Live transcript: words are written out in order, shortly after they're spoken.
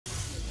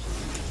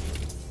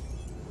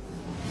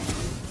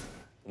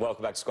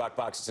Welcome back to Squawk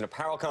Box. It's an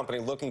apparel company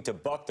looking to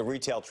buck the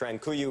retail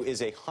trend. KUIU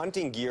is a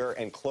hunting gear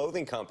and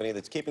clothing company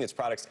that's keeping its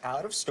products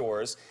out of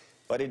stores,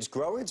 but it's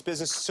growing its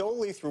business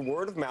solely through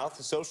word of mouth,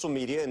 social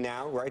media, and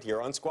now right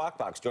here on Squawk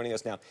Box. Joining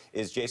us now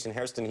is Jason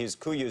Hairston. He's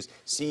KUIU's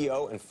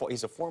CEO, and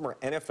he's a former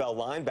NFL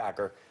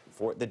linebacker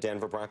for the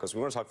Denver Broncos.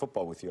 We want to talk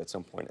football with you at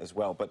some point as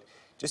well, but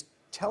just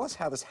tell us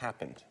how this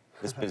happened,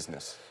 this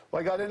business.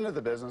 Well, I got into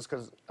the business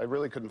because I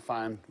really couldn't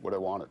find what I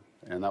wanted,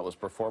 and that was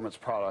performance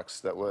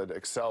products that would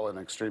excel in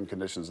extreme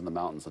conditions in the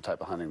mountains, the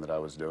type of hunting that I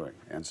was doing.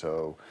 And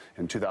so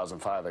in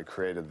 2005, I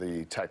created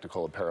the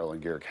technical apparel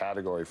and gear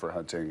category for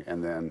hunting,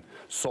 and then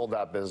sold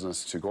that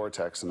business to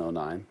Gore-Tex in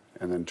 2009,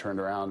 and then turned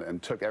around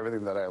and took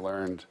everything that I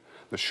learned,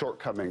 the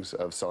shortcomings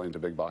of selling to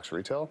big box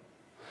retail,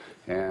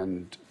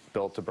 and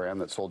built a brand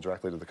that sold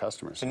directly to the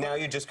customers. So now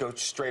you just go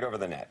straight over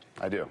the net.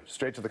 I do,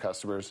 straight to the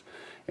customers.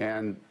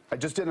 And I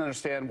just didn't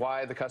understand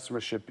why the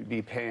customers should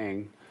be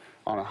paying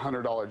on a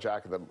 $100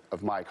 jacket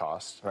of my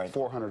cost, right,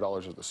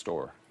 $400 at the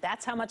store.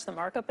 That's how much the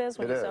markup is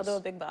when you sell to a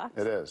big box?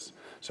 It is.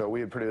 So we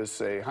would produce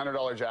a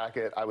 $100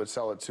 jacket. I would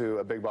sell it to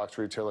a big box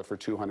retailer for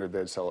 $200.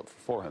 They'd sell it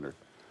for $400.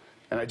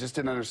 And I just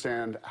didn't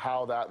understand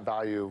how that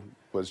value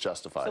was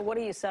justified. So what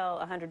do you sell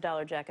a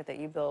 $100 jacket that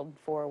you build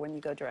for when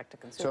you go direct to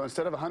consumer? So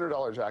instead of a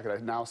 $100 jacket,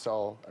 I now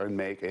sell and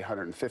make a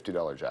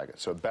 $150 jacket.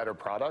 So a better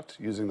product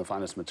using the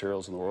finest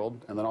materials in the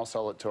world, and then I'll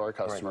sell it to our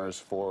customers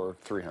for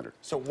 $300.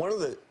 So one of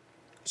the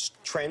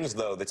trends,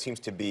 though, that seems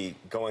to be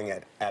going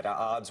at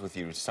odds with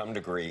you to some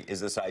degree is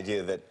this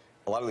idea that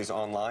a lot of these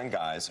online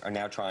guys are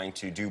now trying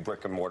to do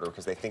brick and mortar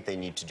because they think they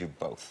need to do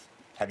both.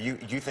 Do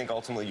you think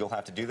ultimately you'll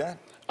have to do that?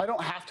 I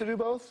don't have to do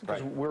both,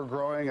 because we're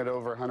growing at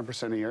over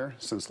 100% a year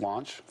since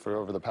launch for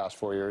over the past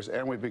 4 years,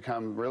 and we've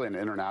become really an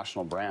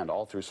international brand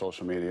all through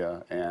social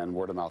media and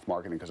word-of-mouth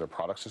marketing because our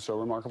products are so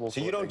remarkable.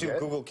 So you don't do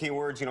Google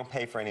keywords, you don't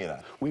pay for any of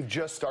that? We've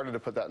just started to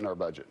put that in our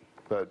budget.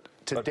 But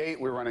to date,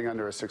 we're running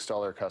under a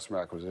 $6 customer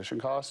acquisition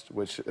cost,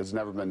 which has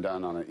never been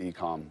done on an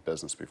e-com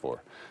business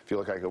before. If you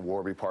look like a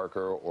Warby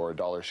Parker or a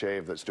Dollar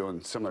Shave that's doing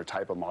similar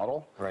type of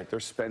model, they're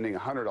spending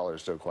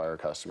 $100 to acquire a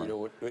customer.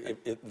 You know,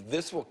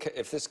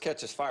 if this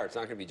catches fire, it's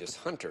not going to be just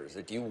hunters.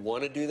 Do you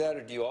want to do that,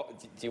 or do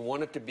you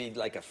want it to be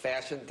like a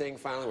fashion thing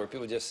finally, where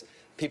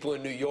people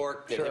in New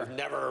York that have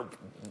never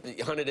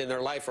hunted in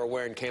their life are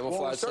wearing camouflage?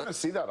 Well, we're starting to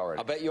see that already.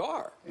 I bet you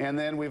are. And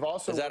then we've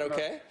also... Is that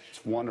okay?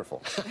 It's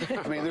wonderful.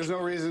 I mean, there's no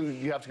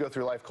reason you have to go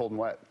through life cold and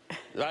wet.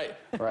 Right.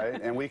 Right?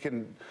 And we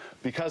can,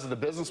 because of the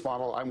business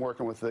model, I'm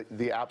working with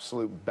the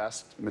absolute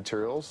best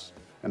materials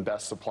and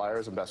best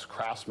suppliers and best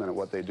craftsmen at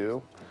what they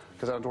do,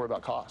 because I don't have to worry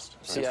about cost.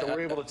 So we're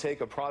able to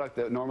take a product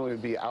that normally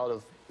would be out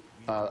of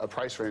a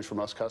price range for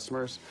most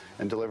customers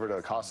and deliver it at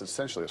a cost that's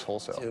essentially as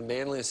wholesale. See, the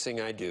manliest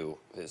thing I do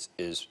is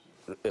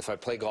if I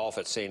play golf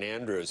at St.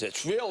 Andrews,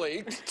 it's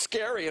really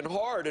scary and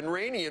hard and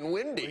rainy and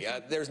windy.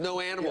 There's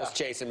no animals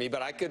chasing me,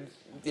 but I could,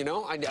 you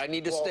know, I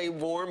need to stay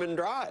warm and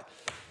dry.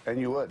 And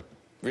you would.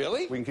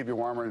 Really? We can keep you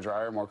warmer and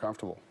drier and more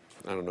comfortable.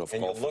 I don't know if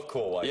and you'll look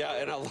cool like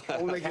and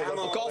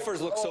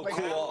golfers look so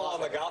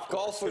cool.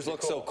 Golfers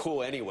look so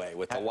cool anyway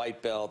with the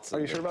white belts. Are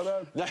you sure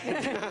about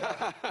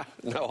that?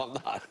 No, I'm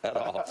not at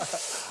all.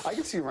 I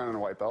can see you running a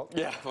white belt.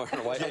 Yeah, wearing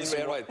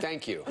a white.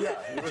 Thank you. Yeah,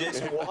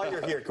 Jason, while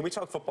you're here, can we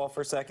talk football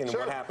for a second? And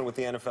what happened with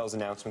the NFL's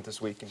announcement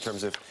this week in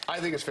terms of... I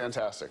think it's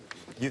fantastic.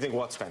 You think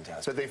what's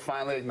fantastic? So they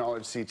finally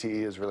acknowledged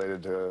CTE is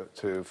related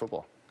to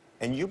football.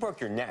 And you broke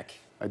your neck.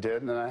 I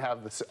did, and I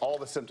have all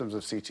the symptoms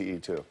of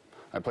CTE too.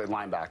 I played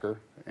linebacker,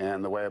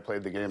 and the way I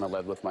played the game, I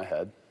led with my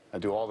head. I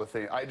do all the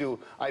things.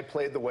 I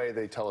played the way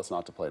they tell us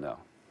not to play now.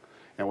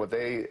 And what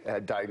they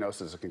had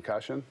diagnosed as a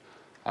concussion,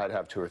 I'd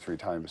have 2 or 3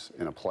 times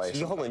in a play.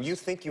 So hold on, you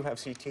think you have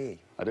CTE?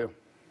 I do.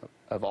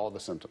 I have all the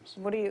symptoms.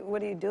 What do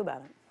you do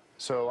about it?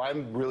 So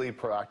I'm really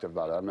proactive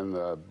about it. I'm in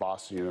the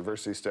Boston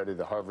University study,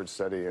 the Harvard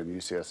study, and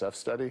UCSF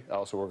study. I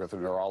also work with a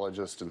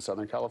neurologist in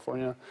Southern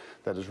California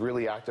that is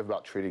really active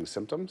about treating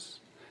symptoms.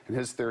 And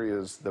his theory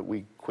is that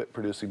we quit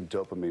producing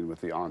dopamine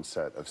with the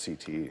onset of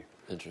CTE.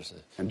 Interesting.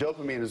 And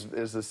dopamine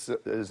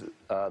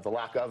the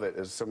lack of it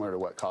is similar to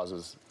what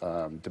causes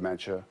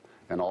dementia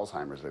and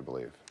Alzheimer's, they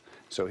believe.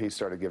 So he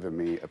started giving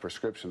me a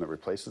prescription that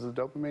replaces the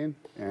dopamine,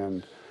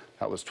 and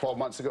that was 12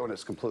 months ago, and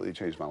it's completely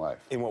changed my life.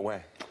 In what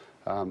way?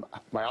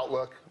 My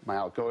outlook, my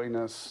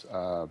outgoingness.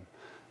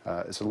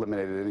 It's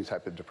eliminated any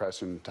type of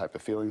depression type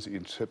of feelings that you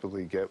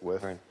typically get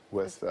with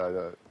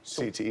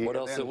CTE. What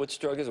else? Which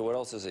drug is it? What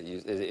else is it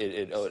used?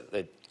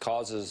 It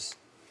causes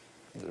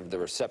the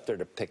receptor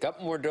to pick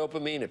up more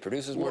dopamine. It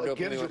produces more dopamine. It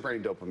gives your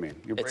brain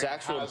dopamine. Your brain it's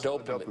actual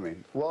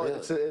dopamine. Well,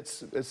 it's a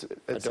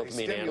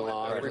dopamine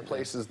analog. It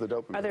replaces the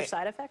dopamine. Are there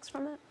side effects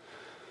from it?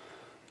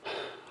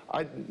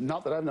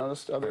 Not that I've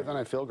noticed, other than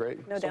I feel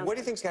great. No so what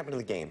do you think's happened to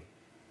the game?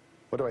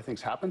 What do I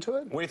think's happened to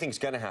it? What do you think's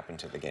going to happen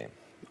to the game?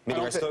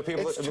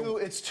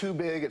 It's too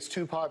big, it's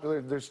too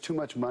popular, there's too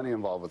much money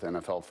involved with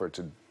NFL for it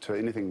to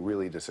anything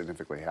really to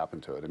significantly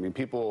happen to it. I mean,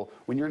 people,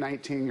 when you're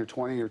 19, you're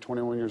 20, you're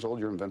 21 years old,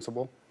 you're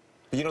invincible.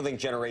 But you don't think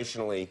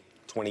generationally,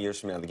 20 years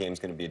from now, the game's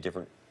going to be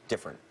different?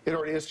 It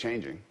already is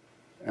changing.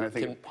 And I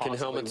think can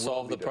helmets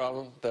solve the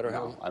problem? Better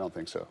helmet? I don't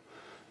think so.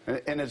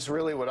 And it's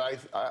really what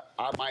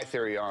my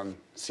theory on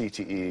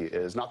CTE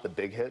is not the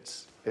big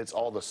hits, it's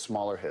all the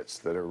smaller hits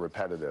that are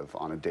repetitive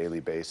on a daily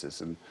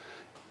basis. And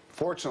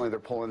fortunately, they're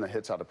pulling the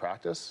hits out of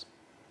practice.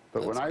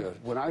 But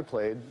when I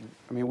played,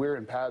 I mean, we were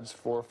in pads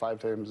 4 or 5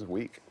 times a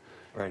week.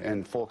 Right.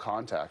 And full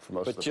contact for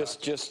most of the practice.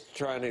 But just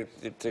trying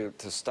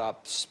to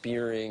stop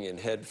spearing and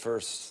head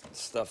first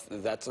stuff,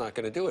 that's not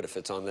going to do it if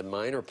it's on the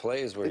minor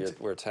plays where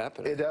it's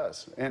happening. It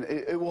does, and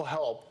it will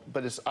help,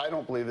 but I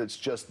don't believe it's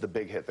just the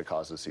big hit that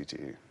causes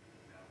CTE.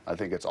 I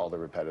think it's all the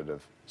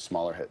repetitive,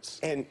 smaller hits.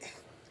 And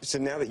so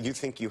now that you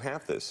think you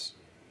have this,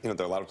 you know,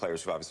 there are a lot of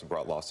players who've obviously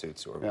brought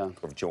lawsuits or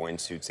have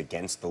joined suits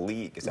against the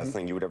league. Is that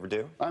something you would ever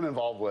do? I'm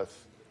involved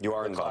with the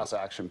involved. class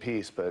action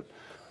piece, but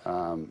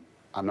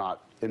I'm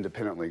not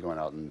independently going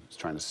out and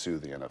trying to sue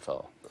the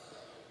NFL.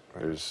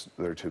 Right.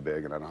 They're too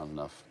big, and I don't have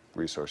enough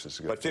resources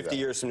to go. But 50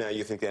 years from now,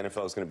 you think the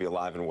NFL is going to be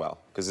alive and well?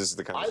 Because this is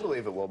the kind of... I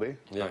believe it will be.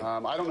 Yeah.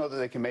 I don't know that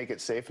they can make it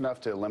safe enough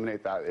to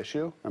eliminate that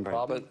issue and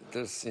problem. But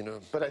there's, you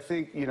know... But I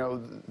think, you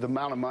know, the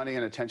amount of money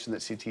and attention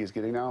that CT is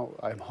getting now,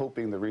 I'm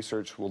hoping the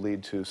research will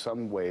lead to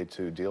some way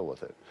to deal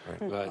with it.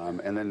 Right.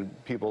 And then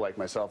people like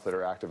myself that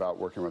are active out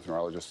working with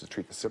neurologists to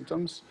treat the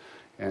symptoms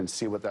and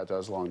see what that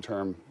does long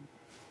term,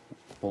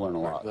 we'll learn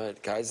a lot.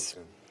 Right, guys,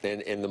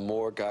 and the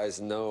more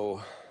guys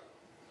know,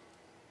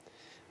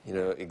 you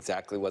know,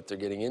 exactly what they're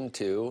getting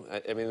into.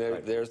 I mean,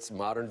 there's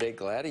modern-day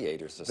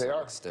gladiators to some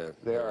extent.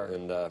 They are.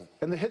 And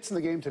the hits in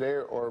the game today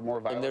are more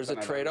violent. And there's a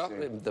trade-off: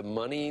 the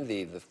money,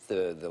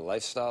 the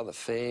lifestyle, the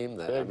fame.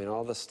 I mean,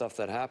 all the stuff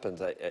that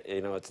happens.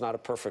 You know, it's not a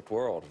perfect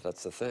world.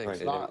 That's the thing.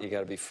 You got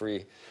to be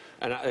free.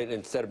 And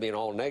instead of being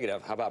all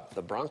negative, how about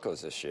the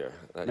Broncos this year?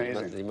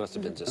 You must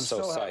have been just so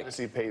psyched. Happy to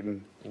see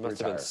Peyton You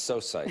must have been so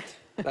psyched.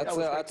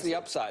 That's the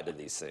upside of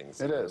these things.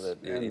 It is.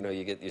 You know,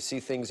 you see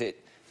things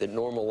that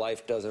normal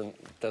life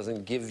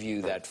doesn't give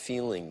you that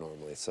feeling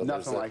normally. So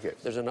nothing like it.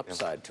 There's an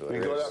upside to it.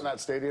 You go out in that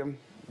stadium,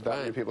 that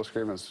many people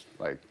screaming, is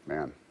like,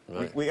 man.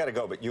 We got to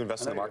go, but you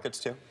invest in the markets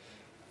too?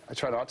 I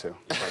try not to.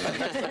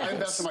 I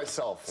invest in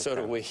myself. So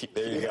do we.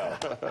 There you go.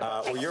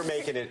 Well, you're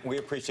making it. We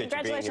appreciate you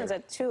being here. Congratulations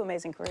on 2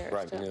 amazing careers.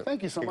 Right. Too.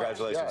 Thank you so much.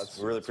 Congratulations.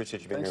 We really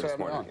appreciate you being here this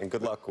morning. And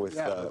good luck with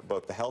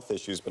both the health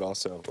issues, but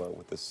also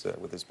with this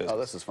business. Oh,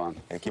 this is fun.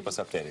 And keep us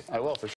updated. I will, for sure.